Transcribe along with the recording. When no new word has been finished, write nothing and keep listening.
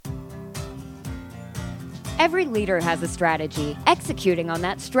Every leader has a strategy. Executing on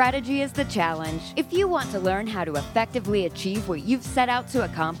that strategy is the challenge. If you want to learn how to effectively achieve what you've set out to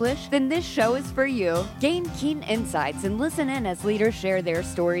accomplish, then this show is for you. Gain keen insights and listen in as leaders share their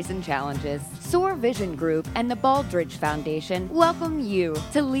stories and challenges. SOAR Vision Group and the Baldrige Foundation welcome you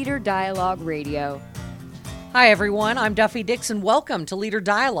to Leader Dialogue Radio. Hi, everyone. I'm Duffie Dixon. Welcome to Leader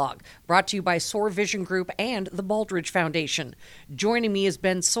Dialogue, brought to you by SOAR Vision Group and the Baldrige Foundation. Joining me is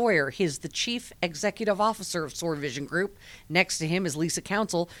Ben Sawyer. He is the Chief Executive Officer of SOAR Vision Group. Next to him is Lisa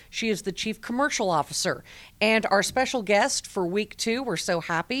Counsell. She is the Chief Commercial Officer. And our special guest for week 2, we're so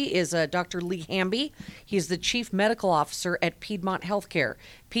happy, is Dr. Leigh Hamby. He's the Chief Medical Officer at Piedmont Healthcare.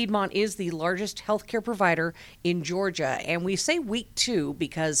 Piedmont is the largest healthcare provider in Georgia. And we say week 2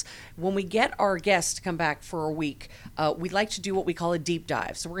 because when we get our guests to come back for a week, we like to do what we call a deep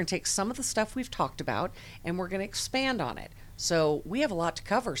dive. So we're going to take some of the stuff we've talked about and we're going to expand on it. So we have a lot to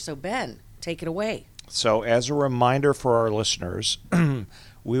cover. So Ben, take it away. So as a reminder for our listeners,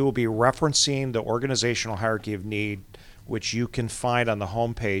 we will be referencing the organizational hierarchy of need, which you can find on the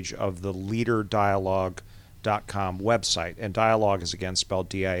homepage of the leaderdialogue.com website. And dialogue is again spelled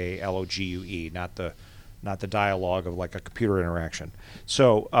D-I-A-L-O-G-U-E, not the dialogue of like a computer interaction.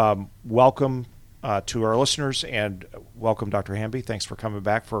 So welcome to our listeners, and welcome Dr. Hamby. Thanks for coming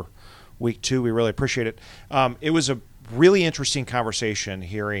back for week 2. We really appreciate it. It was a really interesting conversation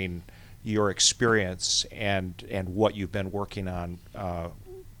hearing your experience and what you've been working on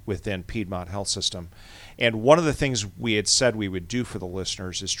within Piedmont Health System. And one of the things we had said we would do for the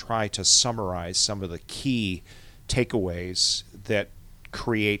listeners is try to summarize some of the key takeaways that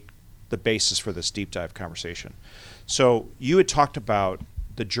create the basis for this deep dive conversation. So you had talked about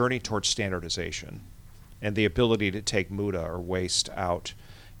the journey towards standardization and the ability to take muda or waste out,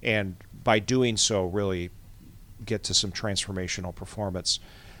 and by doing so really get to some transformational performance.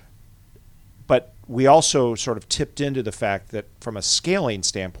 But we also sort of tipped into the fact that from a scaling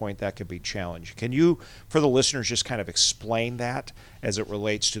standpoint, that could be challenging. Can you, for the listeners, just kind of explain that as it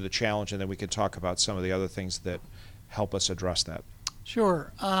relates to the challenge, and then we can talk about some of the other things that help us address that?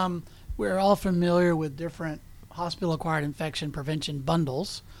 Sure. We're all familiar with different hospital-acquired infection prevention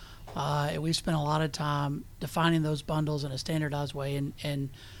bundles. We spent a lot of time defining those bundles in a standardized way and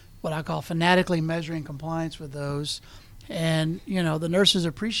what I call fanatically measuring compliance with those. And, you know, the nurses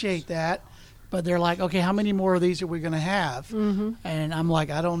appreciate that, but they're like, okay, how many more of these are we going to have? Mm-hmm. And I'm like,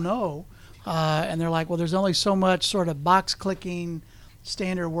 I don't know. And they're like, well, there's only so much sort of box clicking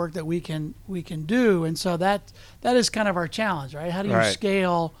standard work that we can do. And so that is kind of our challenge, right? How do you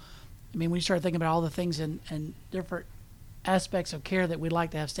scale? I mean, when you start thinking about all the things and different aspects of care that we'd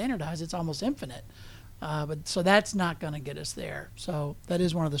like to have standardized, it's almost infinite. But so that's not going to get us there. So that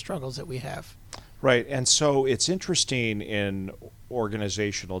is one of the struggles that we have. Right. And so it's interesting in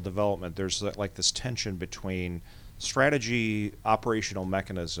organizational development, there's like this tension between strategy, operational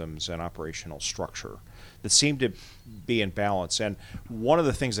mechanisms, and operational structure that seem to be in balance. And one of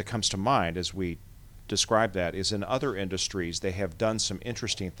the things that comes to mind as we describe that is in other industries, they have done some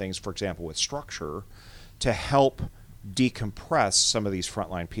interesting things, for example, with structure to help decompress some of these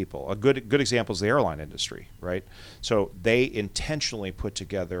frontline people. A good example is the airline industry, right? So they intentionally put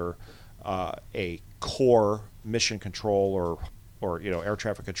together a core mission control or air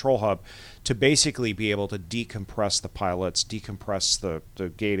traffic control hub to basically be able to decompress the pilots, decompress the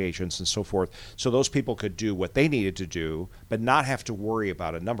gate agents and so forth, so those people could do what they needed to do, but not have to worry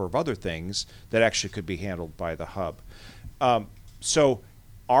about a number of other things that actually could be handled by the hub. So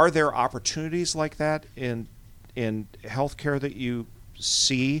are there opportunities like that in healthcare that you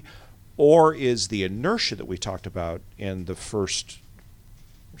see, or is the inertia that we talked about in the first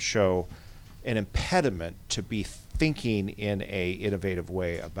show an impediment to be thinking in a innovative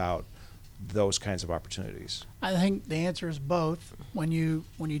way about those kinds of opportunities? I think the answer is both. When you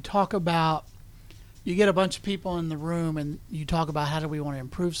talk about, you get a bunch of people in the room and you talk about how do we want to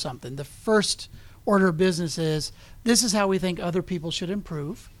improve something, the first order of business is, this is how we think other people should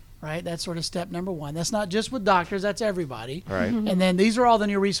improve, right? That's sort of step number one. That's not just with doctors, that's everybody. Right. Mm-hmm. And then these are all the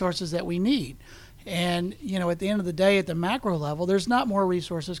new resources that we need. And, you know, at the end of the day, at the macro level, there's not more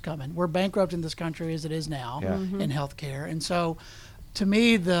resources coming. We're bankrupt in this country as it is now in healthcare. And so to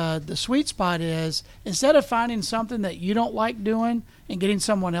me, the sweet spot is, instead of finding something that you don't like doing and getting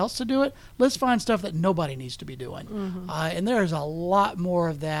someone else to do it, let's find stuff that nobody needs to be doing. Mm-hmm. And there's a lot more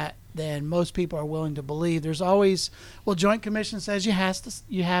of that than most people are willing to believe. There's always, well, Joint Commission says you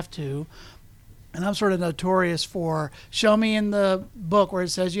have to. And I'm sort of notorious for, show me in the book where it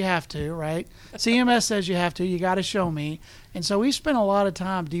says you have to, right? CMS says you have to, you got to show me. And so we spent a lot of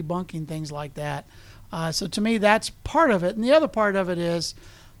time debunking things like that. So to me, that's part of it. And the other part of it is,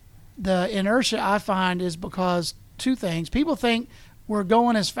 the inertia I find is because two things. People think we're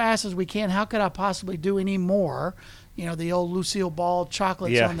going as fast as we can. How could I possibly do any more? You know, the old Lucille Ball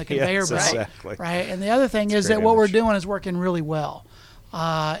chocolates on the conveyor belt, exactly. right? And the other thing is that what we're doing is working really well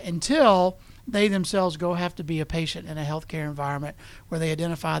until they themselves have to be a patient in a healthcare environment where they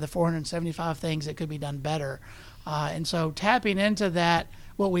identify the 475 things that could be done better. And so tapping into that,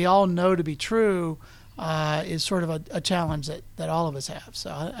 what we all know to be true, is sort of a challenge that all of us have. So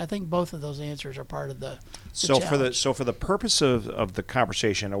I think both of those answers are part of the challenge. For the purpose of the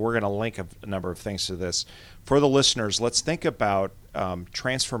conversation, and we're going to link a number of things to this, for the listeners, let's think about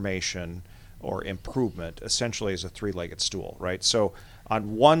transformation or improvement essentially as a three-legged stool, right? So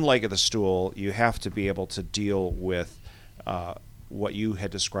on one leg of the stool, you have to be able to deal with what you had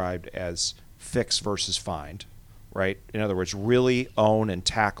described as fix versus find, right? In other words, really own and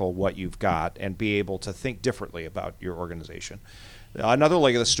tackle what you've got and be able to think differently about your organization. Another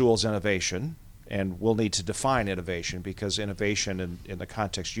leg of the stool is innovation, and we'll need to define innovation because innovation in the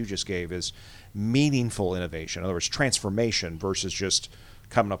context you just gave is meaningful innovation. In other words, transformation versus just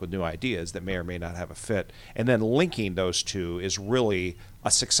coming up with new ideas that may or may not have a fit. And then linking those two is really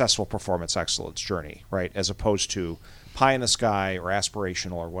a successful performance excellence journey, right? As opposed to pie in the sky or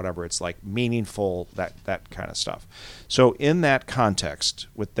aspirational or whatever. It's like meaningful, that kind of stuff. So in that context,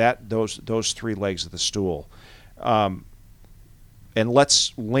 with those three legs of the stool, and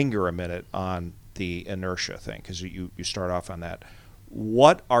let's linger a minute on the inertia thing because you start off on that.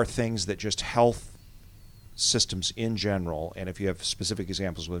 What are things that just health systems in general, and if you have specific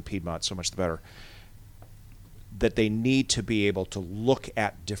examples within Piedmont, so much the better, that they need to be able to look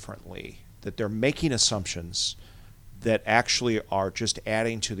at differently, that they're making assumptions that actually are just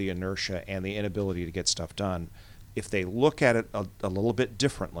adding to the inertia and the inability to get stuff done. If they look at it a little bit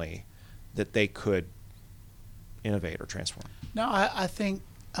differently, that they could innovate or transform. No, I think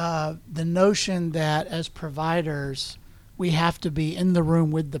the notion that as providers, we have to be in the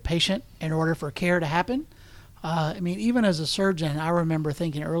room with the patient in order for care to happen. I mean, even as a surgeon, I remember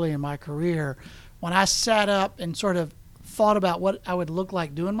thinking early in my career, when I sat up and sort of thought about what I would look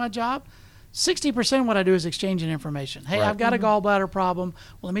like doing my job, 60% of what I do is exchanging information. Hey, right. I've got a gallbladder problem.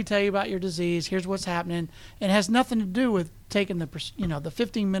 Well, let me tell you about your disease. Here's what's happening. It has nothing to do with taking the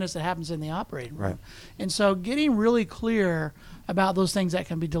 15 minutes that happens in the operating room. Right. And so getting really clear about those things that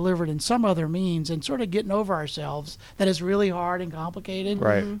can be delivered in some other means and sort of getting over ourselves that is really hard and complicated.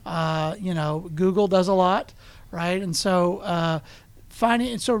 Right. Google does a lot, right? And so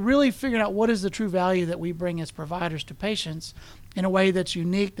really figuring out what is the true value that we bring as providers to patients in a way that's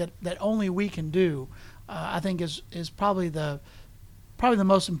unique, that only we can do, I think is probably the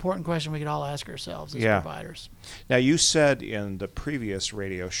most important question we could all ask ourselves as providers. Now, you said in the previous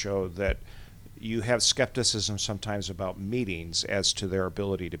radio show that you have skepticism sometimes about meetings as to their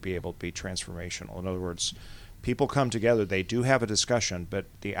ability to be able to be transformational. In other words, people come together, they do have a discussion, but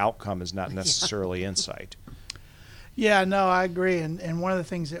the outcome is not necessarily insight. Yeah, no, I agree. And one of the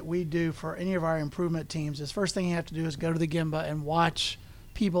things that we do for any of our improvement teams is first thing you have to do is go to the Gemba and watch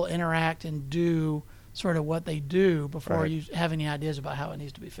people interact and do sort of what they do before you have any ideas about how it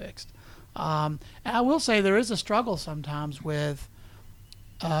needs to be fixed. And I will say there is a struggle sometimes with,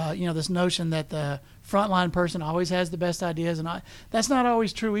 this notion that the frontline person always has the best ideas, and that's not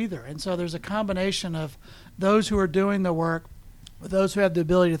always true either. And so there's a combination of those who are doing the work with those who have the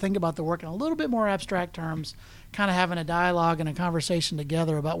ability to think about the work in a little bit more abstract terms, kind of having a dialogue and a conversation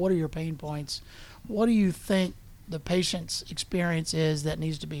together about what are your pain points, what do you think the patient's experience is that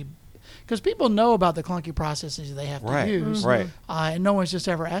needs to be, because people know about the clunky processes they have to use, and no one's just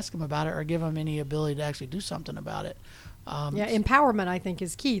ever asked them about it or give them any ability to actually do something about it. Empowerment I think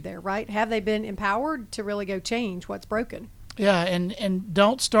is key there, right? Have they been empowered to really go change what's broken? Yeah, and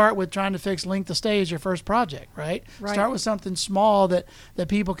don't start with trying to fix length of stay as your first project, right? Start with something small that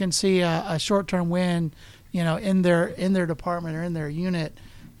people can see a short-term win, in their department or in their unit,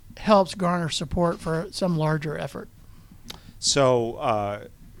 helps garner support for some larger effort. So,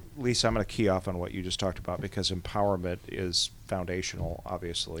 Lisa, I'm going to key off on what you just talked about because empowerment is foundational,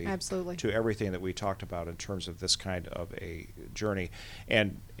 obviously, absolutely, to everything that we talked about in terms of this kind of a journey.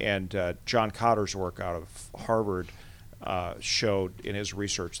 And John Cotter's work out of Harvard showed in his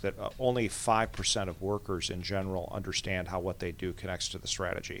research that only 5% of workers in general understand how what they do connects to the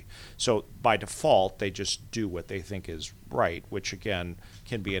strategy. So by default, they just do what they think is right, which again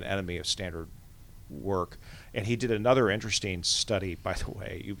can be an enemy of standard work. And he did another interesting study, by the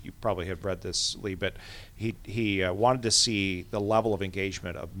way. You probably have read this, Leigh, but he wanted to see the level of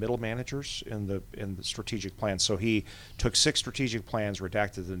engagement of middle managers in the strategic plan. So he took 6 strategic plans,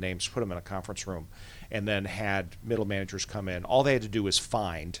 redacted the names, put them in a conference room, and then had middle managers come in. All they had to do was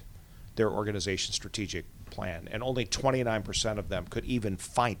find their organization strategic plan, and only 29% of them could even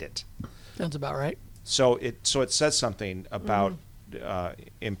find it. Sounds about right. So it says something about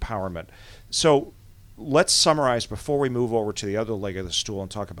empowerment. So let's summarize before we move over to the other leg of the stool and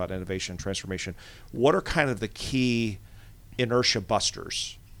talk about innovation and transformation. What are kind of the key inertia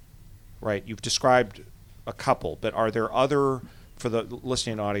busters, right? You've described a couple, but are there other, for the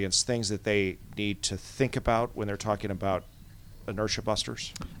listening audience, things that they need to think about when they're talking about inertia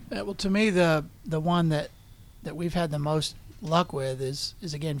busters? Well, to me, the one that we've had the most luck with is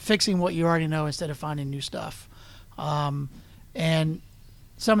again fixing what you already know instead of finding new stuff, and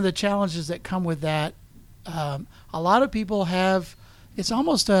some of the challenges that come with that. A lot of people have, it's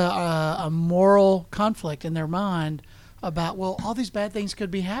almost a moral conflict in their mind about, well, all these bad things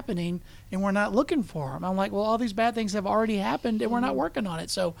could be happening and we're not looking for them. I'm like, well, all these bad things have already happened and we're not working on it.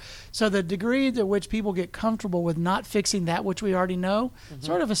 So the degree to which people get comfortable with not fixing that which we already know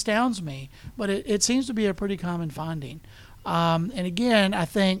sort of astounds me, but it seems to be a pretty common finding. And again, I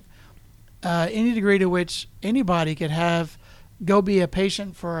think any degree to which anybody could go be a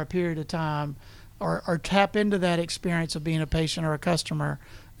patient for a period of time or tap into that experience of being a patient or a customer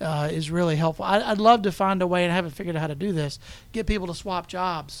is really helpful. I'd love to find a way, and I haven't figured out how to do this, get people to swap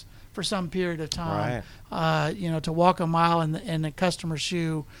jobs for some period of time, to walk a mile in the customer's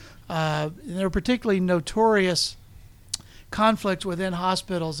shoe. There are particularly notorious conflicts within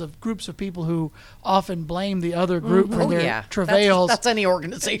hospitals of groups of people who often blame the other group for their travails. That's any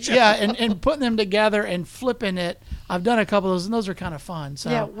organization. and putting them together and flipping it. I've done a couple of those, and those are kind of fun. So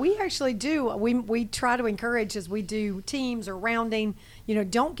yeah, we actually do. We try to encourage as we do teams or rounding.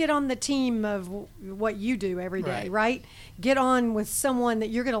 Don't get on the team of what you do every day, right? Get on with someone that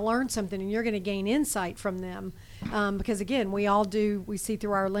you're going to learn something and you're going to gain insight from them. Because again, we see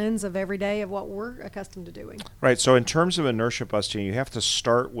through our lens of every day of what we're accustomed to doing. Right. So in terms of inertia busting, you have to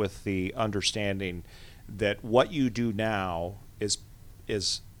start with the understanding that what you do now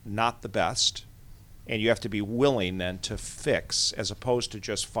is not the best, and you have to be willing then to fix as opposed to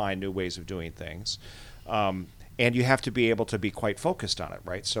just find new ways of doing things. And you have to be able to be quite focused on it,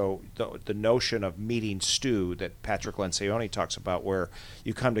 right? So the notion of meeting stew that Patrick Lencioni talks about, where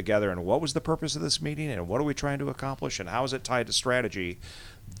you come together and what was the purpose of this meeting and what are we trying to accomplish and how is it tied to strategy,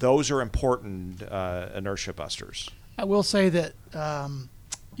 those are important inertia busters. I will say that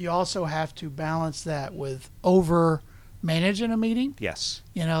you also have to balance that with over-managing a meeting. Yes.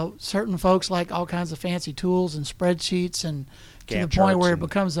 Certain folks like all kinds of fancy tools and spreadsheets and to the Gantt point where it charts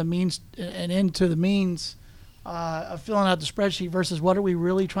becomes a means and into the means of filling out the spreadsheet versus what are we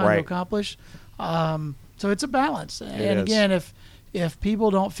really trying to accomplish. So it's a balance. And again, if people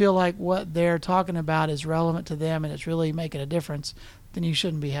don't feel like what they're talking about is relevant to them and it's really making a difference, then you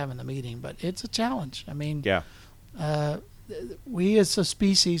shouldn't be having the meeting. But it's a challenge. I mean, we as a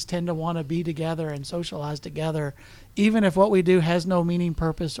species tend to want to be together and socialize together, even if what we do has no meaning,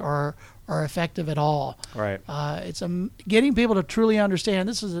 purpose, or effective at all. Right. It's getting people to truly understand,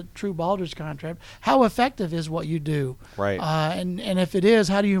 this is a true Baldrige concept, how effective is what you do. Right. And if it is,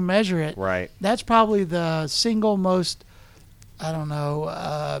 how do you measure it? Right. That's probably the single most,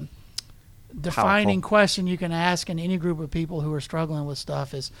 defining question you can ask in any group of people who are struggling with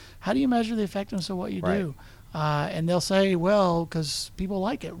stuff is, how do you measure the effectiveness of what you do? And they'll say, well, because people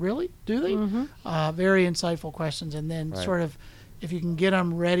like it. Really? Do they? Very insightful questions. And then sort of, if you can get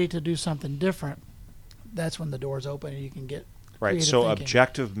them ready to do something different, that's when the doors open and you can get creative So thinking.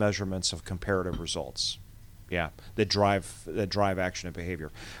 objective measurements of comparative results. Yeah, that drive action and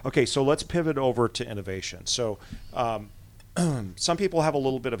behavior. Okay, so let's pivot over to innovation. So some people have a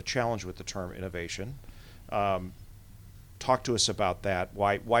little bit of a challenge with the term innovation. Talk to us about that.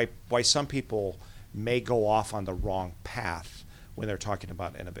 Why some people may go off on the wrong path when they're talking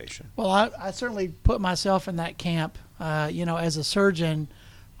about innovation. Well, I certainly put myself in that camp. As a surgeon,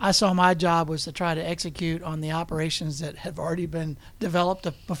 I saw my job was to try to execute on the operations that have already been developed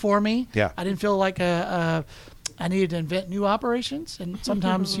before me. Yeah. I didn't feel like I needed to invent new operations, and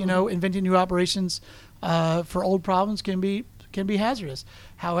sometimes inventing new operations for old problems can be hazardous.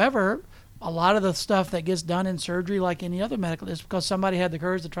 However, a lot of the stuff that gets done in surgery, like any other medical, is because somebody had the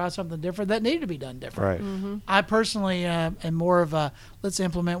courage to try something different that needed to be done different. Right. I personally am more of a let's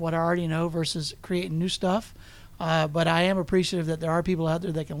implement what I already know versus creating new stuff. But I am appreciative that there are people out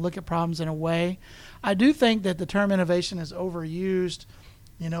there that can look at problems in a way. I do think that the term innovation is overused,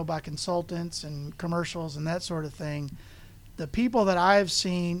 by consultants and commercials and that sort of thing. The people that I've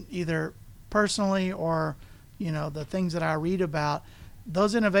seen, either personally or, the things that I read about,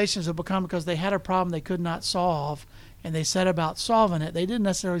 those innovations have become because they had a problem they could not solve, and they set about solving it, they didn't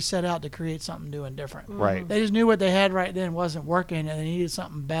necessarily set out to create something new and different. Right. They just knew what they had right then wasn't working, and they needed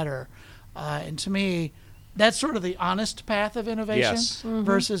something better. And to me, that's sort of the honest path of innovation Yes.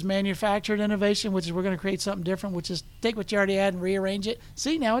 versus manufactured innovation, which is we're going to create something different, which is take what you already had and rearrange it.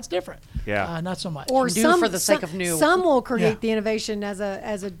 See, now it's different. Yeah. Not so much. Or Do some for the sake of new. Some will create Yeah. the innovation as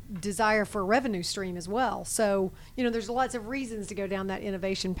a desire for a revenue stream as well. So there's lots of reasons to go down that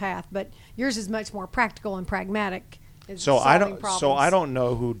innovation path, but yours is much more practical and pragmatic. in So solving problems. I don't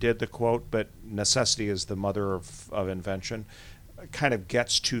know who did the quote, but necessity is the mother of invention. Kind of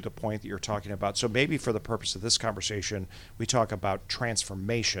gets to the point that you're talking about. So maybe for the purpose of this conversation, we talk about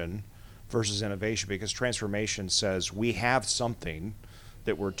transformation versus innovation, because transformation says we have something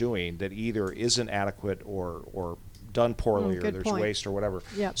that we're doing that either isn't adequate or done poorly or good there's point. waste or whatever.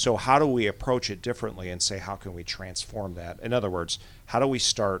 Yep. So how do we approach it differently and say, how can we transform that? In other words, how do we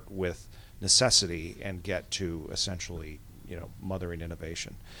start with necessity and get to essentially, mothering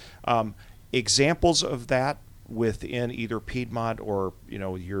innovation? Examples of that within either Piedmont or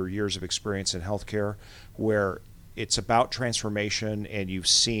your years of experience in healthcare, where it's about transformation and you've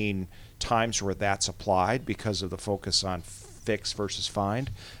seen times where that's applied because of the focus on fix versus find,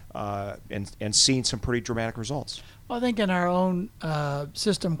 and seen some pretty dramatic results. Well, I think in our own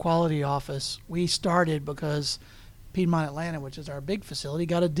system quality office, we started because Piedmont Atlanta, which is our big facility,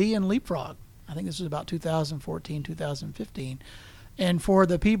 got a D in Leapfrog. I think this was about 2014, 2015. And for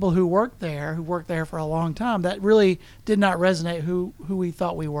the people who worked there for a long time, that really did not resonate who we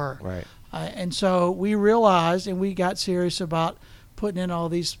thought we were. Right. And so we realized, and we got serious about putting in all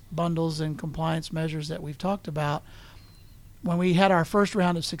these bundles and compliance measures that we've talked about. When we had our first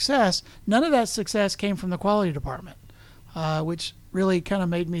round of success, none of that success came from the quality department, which really kind of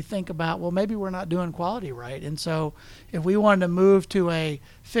made me think about, well, maybe we're not doing quality right. And so if we wanted to move to a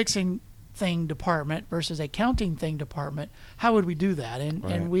fixing thing department versus a counting thing department, how would we do that?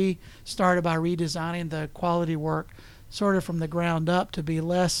 And we started by redesigning the quality work sort of from the ground up to be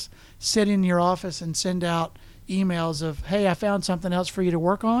less sit in your office and send out emails of, hey, I found something else for you to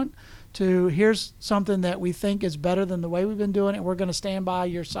work on, to here's something that we think is better than the way we've been doing it. We're going to stand by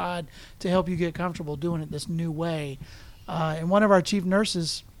your side to help you get comfortable doing it this new way. And one of our chief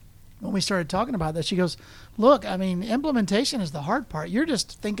nurses, when we started talking about that, she goes, look, implementation is the hard part. You're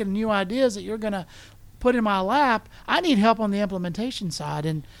just thinking new ideas that you're going to put in my lap. I need help on the implementation side.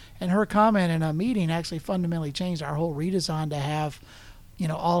 And her comment in a meeting actually fundamentally changed our whole redesign to have,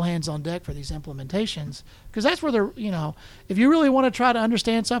 all hands on deck for these implementations. Because that's where if you really want to try to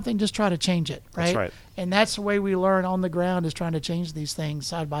understand something, just try to change it, right? That's right. And that's the way we learn on the ground, is trying to change these things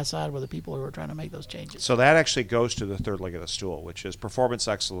side by side with the people who are trying to make those changes. So that actually goes to the third leg of the stool, which is performance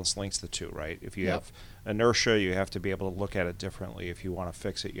excellence links the two, right? If you have inertia, you have to be able to look at it differently. If you want to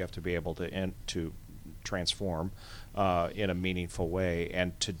fix it, you have to be able to transform in a meaningful way.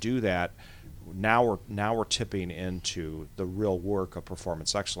 And to do that, now we're tipping into the real work of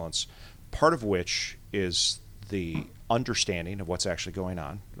performance excellence, part of which is the understanding of what's actually going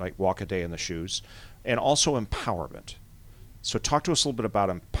on, like walk a day in the shoes, and also empowerment. So talk to us a little bit about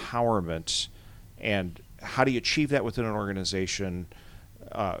empowerment and how do you achieve that within an organization.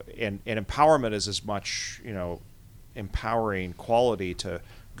 And empowerment is as much, empowering quality to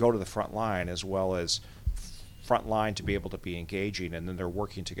go to the front line, as well as front line to be able to be engaging, and then they're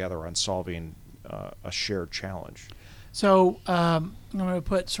working together on solving a shared challenge. So I'm going to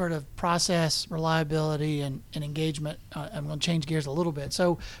put sort of process, reliability, and engagement. I'm going to change gears a little bit.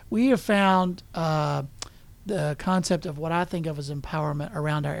 So we have found the concept of what I think of as empowerment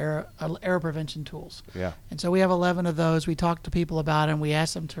around our error prevention tools. Yeah. And so we have 11 of those. We talk to people about them. We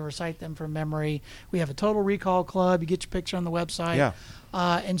ask them to recite them from memory. We have a total recall club. You get your picture on the website. Yeah.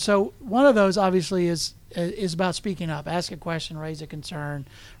 And so one of those obviously is about speaking up. Ask a question, raise a concern,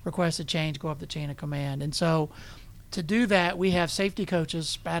 request a change, go up the chain of command. And so to do that, we have safety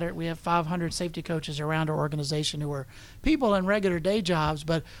coaches. We have 500 safety coaches around our organization who are people in regular day jobs,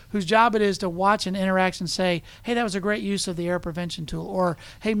 but whose job it is to watch an interaction and say, hey, that was a great use of the error prevention tool, or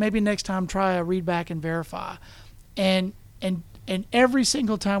hey, maybe next time try a read back and verify. And every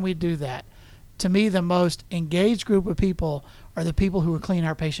single time we do that, to me, the most engaged group of people are the people who are cleaning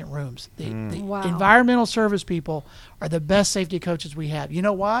our patient rooms. The Wow. environmental service people are the best safety coaches we have. You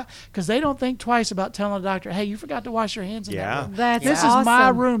know why? Because they don't think twice about telling the doctor, hey, you forgot to wash your hands in that room. That's This awesome. is my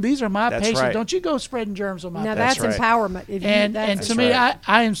room. These are my That's patients. right. Don't you go spreading germs on my Now patients. that's right. empowerment. If you- And that's- to me, right.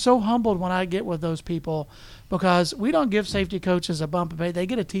 I am so humbled when I get with those people, because we don't give safety coaches a bump of pay. They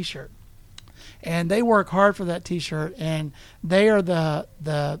get a T-shirt. And they work hard for that T-shirt, and they are the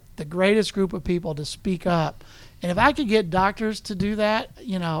greatest group of people to speak up And if I could get doctors to do that,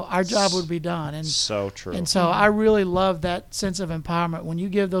 our job would be done. And so true. And so I really love that sense of empowerment when you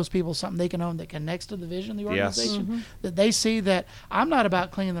give those people something they can own that connects to the vision of the organization, that they see that I'm not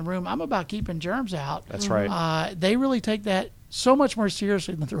about cleaning the room, I'm about keeping germs out. That's right. They really take that so much more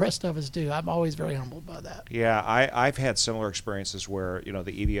seriously than the rest of us do. I'm always very humbled by that. Yeah, I've had similar experiences where the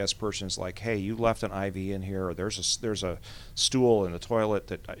EVS person's like, hey, you left an IV in here, or there's a stool in the toilet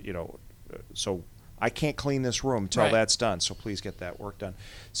that so I can't clean this room until that's done. So please get that work done.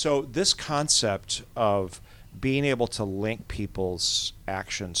 So this concept of being able to link people's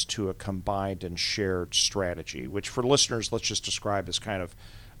actions to a combined and shared strategy, which for listeners, let's just describe as kind of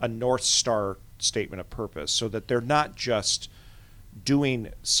a North Star statement of purpose, so that they're not just doing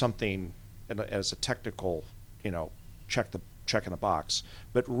something as a technical, check in the box,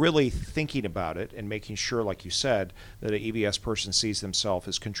 but really thinking about it and making sure, like you said, that an EVS person sees themselves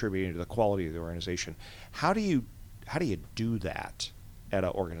as contributing to the quality of the organization. How do you do that at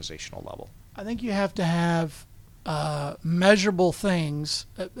an organizational level? I think you have to have measurable things,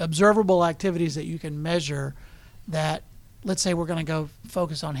 observable activities that you can measure. That, let's say we're going to go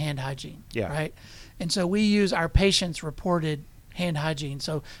focus on hand hygiene, right? And so we use our patients reported hand hygiene.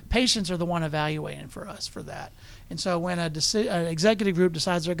 So patients are the one evaluating for us for that. And so when an executive group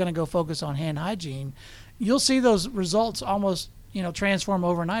decides they're going to go focus on hand hygiene, you'll see those results almost transform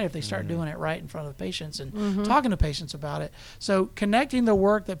overnight if they start doing it right in front of the patients and talking to patients about it. So connecting the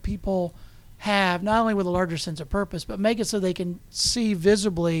work that people have, not only with a larger sense of purpose, but make it so they can see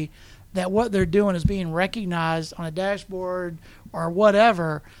visibly that what they're doing is being recognized on a dashboard or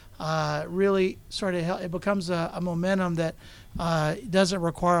whatever, really sort of it becomes a momentum that doesn't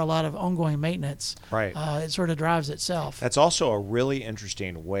require a lot of ongoing maintenance. Right. It sort of drives itself. That's also a really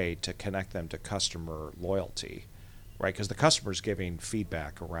interesting way to connect them to customer loyalty, right? Because the customer's giving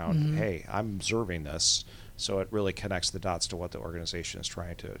feedback around, hey, I'm observing this, so it really connects the dots to what the organization is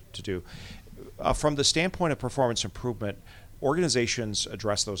trying to do. From the standpoint of performance improvement, organizations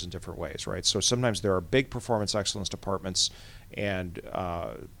address those in different ways, right? So sometimes there are big performance excellence departments, and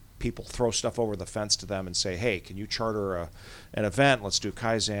people throw stuff over the fence to them and say, hey, can you charter an event? Let's do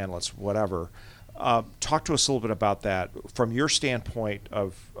Kaizen, let's whatever. Talk to us a little bit about that from your standpoint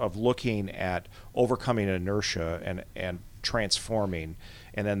of looking at overcoming inertia and transforming,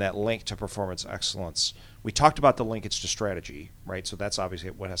 and then that link to performance excellence. We talked about the linkage to strategy, right? So that's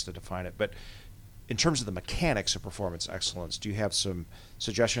obviously what has to define it. But in terms of the mechanics of performance excellence, do you have some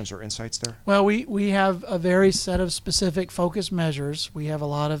suggestions or insights there? Well, we have a very set of specific focus measures. We have a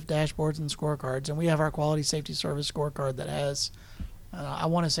lot of dashboards and scorecards, and we have our quality safety service scorecard that has, I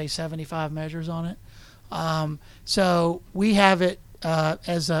want to say 75 measures on it. So we have it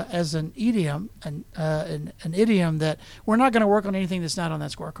as an idiom, an idiom that we're not going to work on anything that's not on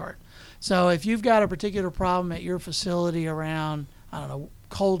that scorecard. So if you've got a particular problem at your facility around, I don't know,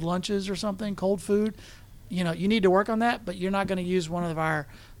 cold lunches or something, cold food, you need to work on that, but you're not going to use one of our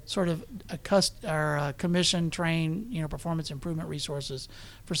sort of commission trained, performance improvement resources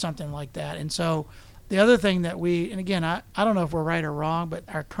for something like that. And so the other thing that and again, I don't know if we're right or wrong, but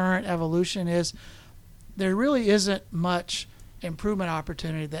our current evolution is there really isn't much improvement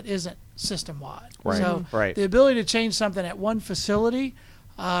opportunity that isn't system-wide. Right. So right. The ability to change something at one facility,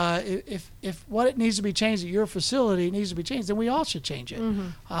 if what it needs to be changed at your facility needs to be changed, then we all should change it.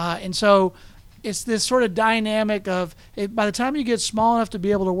 And so it's this sort of dynamic of by the time you get small enough to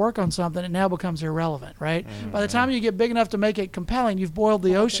be able to work on something, it now becomes irrelevant, right? By the time you get big enough to make it compelling, you've boiled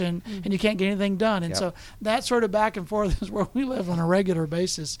the ocean and you can't get anything done. And so that sort of back and forth is where we live on a regular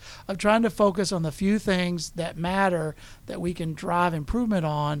basis of trying to focus on the few things that matter that we can drive improvement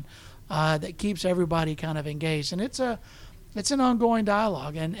on, that keeps everybody kind of engaged. And it's an ongoing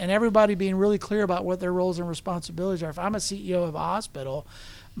dialogue, and everybody being really clear about what their roles and responsibilities are. If I'm a CEO of a hospital,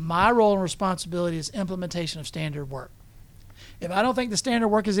 my role and responsibility is implementation of standard work. If I don't think the standard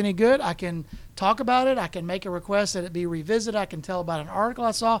work is any good, I can talk about it. I can make a request that it be revisited. I can tell about an article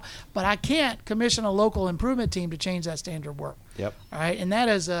I saw, but I can't commission a local improvement team to change that standard work. Yep. All right, and that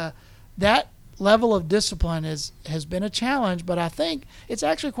is that level of discipline has been a challenge, but I think it's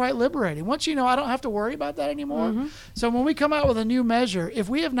actually quite liberating. Once I don't have to worry about that anymore. So when we come out with a new measure, if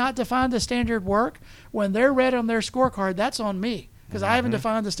we have not defined the standard work, when they're read on their scorecard, that's on me because I haven't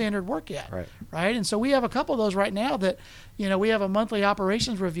defined the standard work yet. Right? And so we have a couple of those right now that, we have a monthly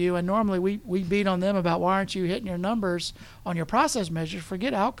operations review, and normally we beat on them about why aren't you hitting your numbers on your process measures,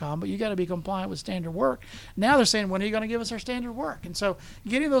 forget outcome, but you got to be compliant with standard work. Now they're saying, when are you going to give us our standard work? And so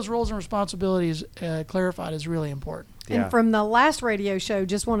getting those roles and responsibilities clarified is really important. And from the last radio show,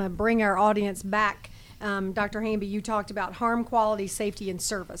 just want to bring our audience back Dr. Hamby, you talked about harm, quality, safety, and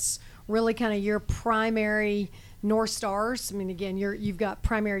service. Really kind of your primary North Stars. I mean, again, you've got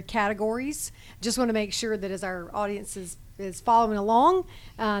primary categories. Just want to make sure that as our audience is following along,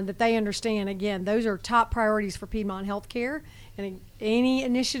 that they understand, again, those are top priorities for Piedmont Healthcare. And any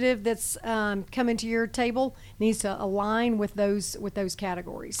initiative that's coming to your table needs to align with those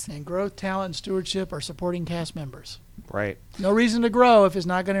categories. And growth, talent, and stewardship are supporting cast members. Right. No reason to grow if it's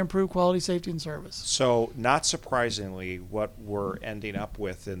not going to improve quality, safety, and service. So, not surprisingly, what we're ending up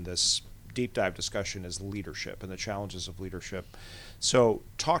with in this deep dive discussion is leadership and the challenges of leadership. So,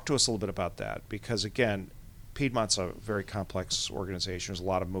 talk to us a little bit about that, because again, Piedmont's a very complex organization. There's a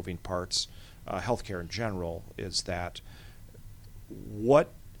lot of moving parts. Healthcare in general is that.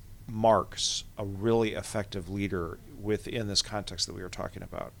 What marks a really effective leader within this context that we were talking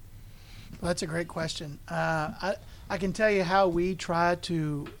about? Well, that's a great question. I can tell you how we try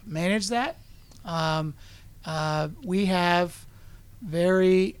to manage that. We have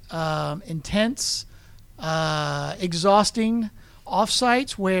very intense, exhausting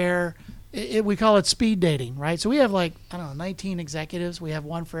offsites where we call it speed dating, right? So we have 19 executives. We have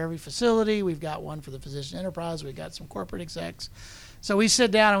one for every facility. We've got one for the physician enterprise. We've got some corporate execs. So we sit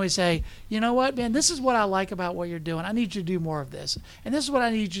down and we say, you know what, Ben, this is what I like about what you're doing. I need you to do more of this. And this is what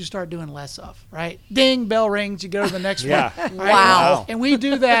I need you to start doing less of, right? Ding, bell rings, you go to the next one. Right? Wow. And we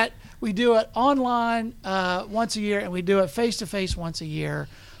do that. We do it online once a year, and we do it face-to-face once a year.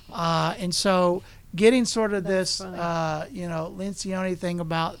 And so getting sort of this, Lencioni thing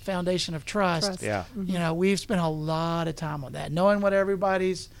about foundation of trust. Yeah. We've spent a lot of time on that, knowing what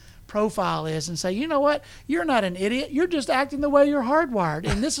everybody's profile is, and say, you know what, you're not an idiot. You're just acting the way you're hardwired,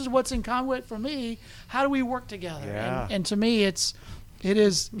 and this is what's in congruent for me. How do we work together? Yeah. And to me, it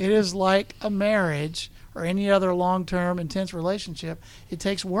is like a marriage or any other long-term intense relationship. It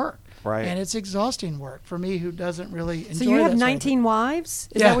takes work. Right. And it's exhausting work for me who doesn't really enjoy So you have that 19 wives?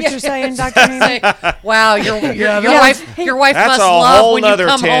 Is Yeah. that what you're saying, Dr. Hamby? Wow, your wife That's must a love whole when you nother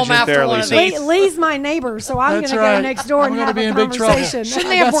come home tangent after there, one of Lisa. these. Lee's my neighbor, so I'm going That's to go right. next door I'm and gonna have be a in big trouble. conversation. Shouldn't I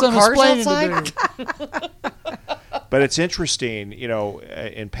they have got more some cars explaining outside? to do. But it's interesting,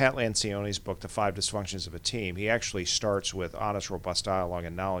 in Pat Lencioni's book, The 5 Dysfunctions of a Team, he actually starts with honest, robust dialogue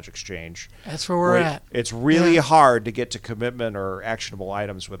and knowledge exchange. That's where we're at. It's really hard to get to commitment or actionable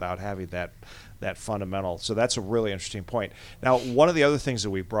items without having that fundamental. So that's a really interesting point. Now, one of the other things that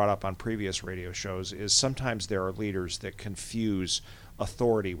we brought up on previous radio shows is sometimes there are leaders that confuse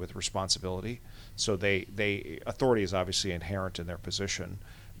authority with responsibility. So authority is obviously inherent in their position,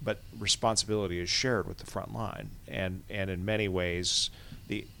 but responsibility is shared with the front line. And in many ways,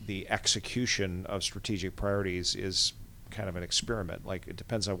 the execution of strategic priorities is kind of an experiment. Like, it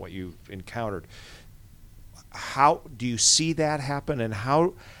depends on what you've encountered. How do you see that happen? And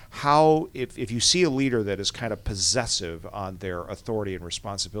how if you see a leader that is kind of possessive on their authority and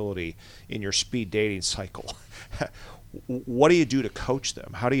responsibility in your speed dating cycle, what do you do to coach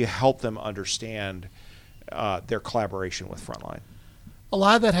them? How do you help them understand their collaboration with frontline? A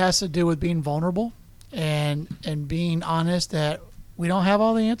lot of that has to do with being vulnerable and being honest that we don't have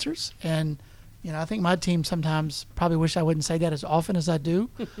all the answers. And, I think my team sometimes probably wish I wouldn't say that as often as I do.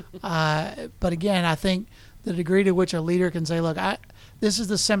 But again, I think the degree to which a leader can say, look, this is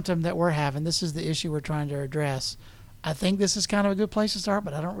the symptom that we're having. This is the issue we're trying to address. I think this is kind of a good place to start,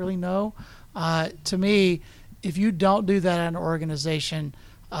 but I don't really know. To me, if you don't do that in an organization,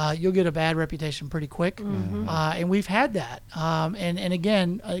 you'll get a bad reputation pretty quick. Mm-hmm. And we've had that. And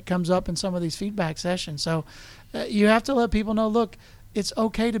again, it comes up in some of these feedback sessions. So you have to let people know, look, it's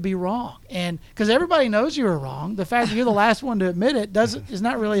okay to be wrong. And because everybody knows you were wrong, the fact that you're the last one to admit it is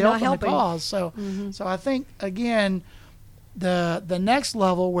not really helping the cause. So, so I think, again, the next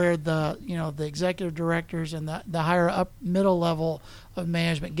level where the executive directors and the higher up middle level of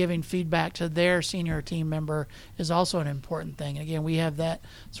management giving feedback to their senior team member is also an important thing. And again, we have that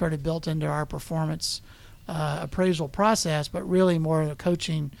sort of built into our performance appraisal process, but really more of a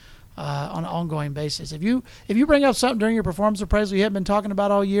coaching on an ongoing basis. If you bring up something during your performance appraisal you haven't been talking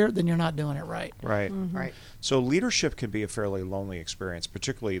about all year, then you're not doing it right. Right. Mm-hmm. Right. So leadership can be a fairly lonely experience,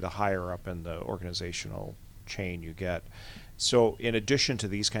 particularly the higher up in the organizational chain you get. So in addition to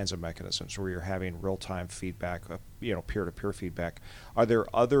these kinds of mechanisms where you're having real-time feedback, peer-to-peer feedback, are there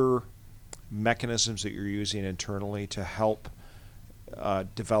other mechanisms that you're using internally to help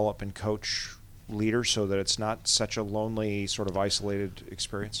develop and coach leaders so that it's not such a lonely, sort of isolated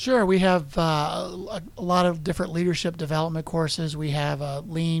experience? Sure. We have a lot of different leadership development courses. We have a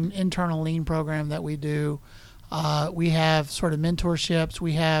internal lean program that we do. We have sort of mentorships.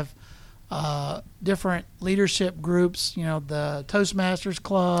 We have different leadership groups, the Toastmasters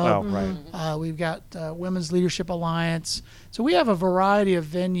Club. Oh, right. We've got Women's Leadership Alliance. So we have a variety of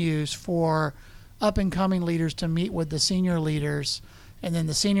venues for up-and-coming leaders to meet with the senior leaders, and then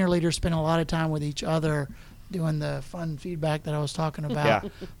the senior leaders spend a lot of time with each other doing the fun feedback that I was talking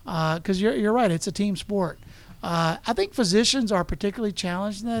about. Because you're right, it's a team sport. I think physicians are particularly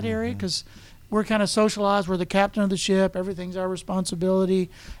challenged in that area because we're kind of socialized. We're the captain of the ship. Everything's our responsibility.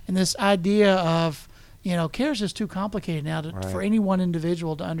 And this idea of, care is just too complicated now for any one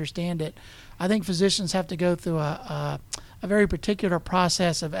individual to understand it. I think physicians have to go through a very particular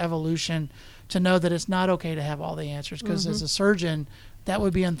process of evolution to know that it's not okay to have all the answers. Because as a surgeon, that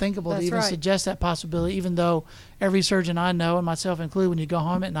would be unthinkable to even suggest that possibility, even though every surgeon I know, and myself included, when you go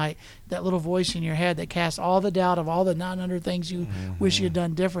home at night, that little voice in your head that casts all the doubt of all the 900 things you wish you had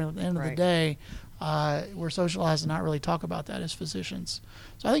done different at the end of the day, we're socialized to not really talk about that as physicians.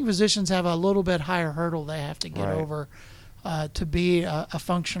 So I think physicians have a little bit higher hurdle they have to get over to be a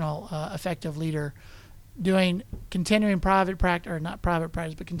functional, effective leader. Continuing private practice, or not private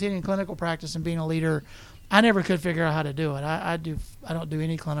practice, but continuing clinical practice and being a leader, I never could figure out how to do it. I don't do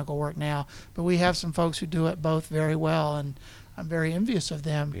any clinical work now, but we have some folks who do it both very well, and I'm very envious of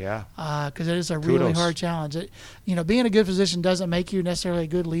them. Yeah. Because it is a really hard challenge. Being a good physician doesn't make you necessarily a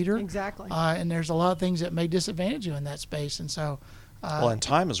good leader. Exactly. And there's a lot of things that may disadvantage you in that space, and so. And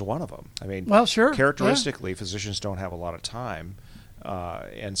time is one of them. I mean, sure. Characteristically, physicians don't have a lot of time.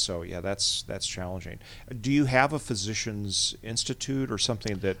 And so, that's challenging. Do you have a physicians institute or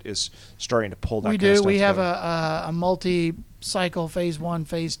something that is starting to pull that kind of stuff We have together? a multi-cycle phase 1,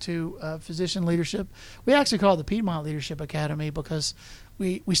 phase 2 physician leadership. We actually call it the Piedmont Leadership Academy because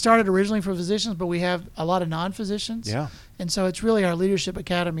we started originally for physicians, but we have a lot of non-physicians. Yeah. And so it's really, our leadership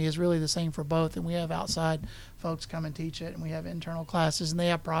academy is really the same for both. And we have outside folks come and teach it, and we have internal classes, and they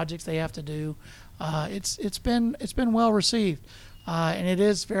have projects they have to do. It's been well received. And it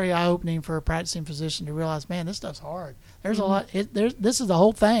is very eye-opening for a practicing physician to realize, man, this stuff's hard. There's a lot. This is the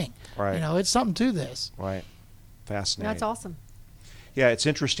whole thing. Right. It's something to this. Right. Fascinating. That's awesome. Yeah, it's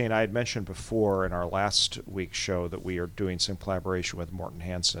interesting. I had mentioned before in our last week's show that we are doing some collaboration with Morton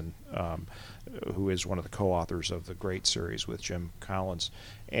Hansen, who is one of the co-authors of the great series with Jim Collins.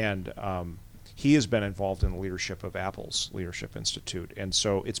 And he has been involved in the leadership of Apple's Leadership Institute. And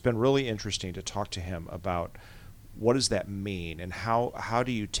so it's been really interesting to talk to him about what does that mean, and how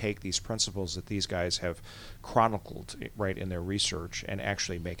do you take these principles that these guys have chronicled right in their research and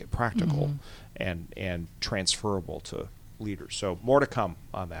actually make it practical and transferable to leaders. So more to come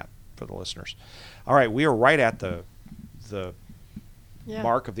on that for the listeners. All right, we are right at the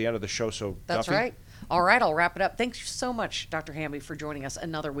mark of the end of the show. So that's Duffie? right. All right, I'll wrap it up. Thanks so much, Dr. Hamby, for joining us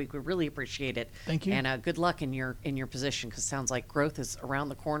another week. We really appreciate it. Thank you. And good luck in your position, because it sounds like growth is around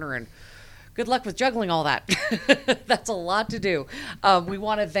the corner, and good luck with juggling all that. That's a lot to do. We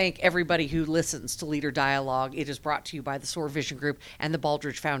want to thank everybody who listens to Leader Dialogue. It is brought to you by the SOAR Vision Group and the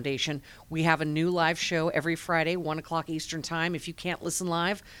Baldrige Foundation. We have a new live show every Friday, 1 o'clock Eastern Time. If you can't listen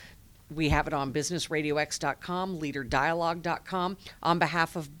live, we have it on businessradiox.com, leaderdialogue.com. On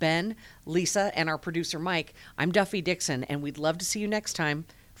behalf of Ben, Lisa, and our producer Mike, I'm Duffie Dixon, and we'd love to see you next time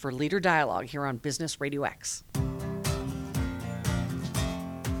for Leader Dialogue here on Business Radio X.